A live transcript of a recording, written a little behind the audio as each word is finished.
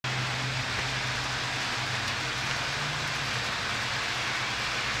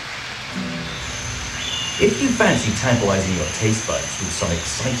If you fancy tantalizing your taste buds with some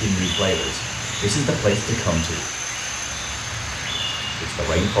exciting new flavors, this is the place to come to. It's the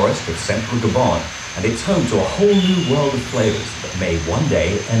rainforest of central Gabon, and it's home to a whole new world of flavors that may one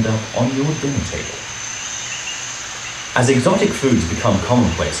day end up on your dinner table. As exotic foods become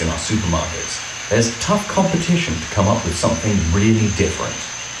commonplace in our supermarkets, there's tough competition to come up with something really different.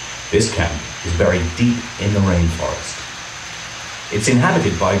 This camp is buried deep in the rainforest. It's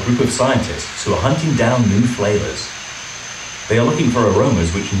inhabited by a group of scientists who are hunting down new flavors. They are looking for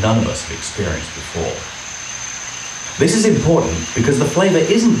aromas which none of us have experienced before. This is important because the flavor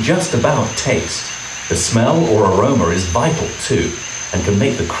isn't just about taste. The smell or aroma is vital too, and can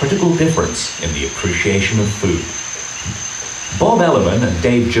make the critical difference in the appreciation of food. Bob Ellerman and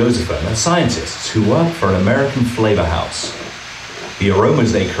Dave Josephin are scientists who work for an American flavor house. The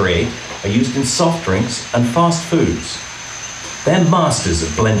aromas they create are used in soft drinks and fast foods. They're masters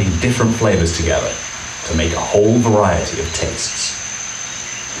of blending different flavors together to make a whole variety of tastes.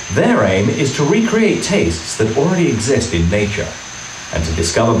 Their aim is to recreate tastes that already exist in nature and to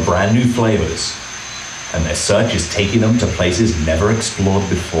discover brand new flavors. And their search is taking them to places never explored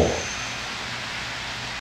before.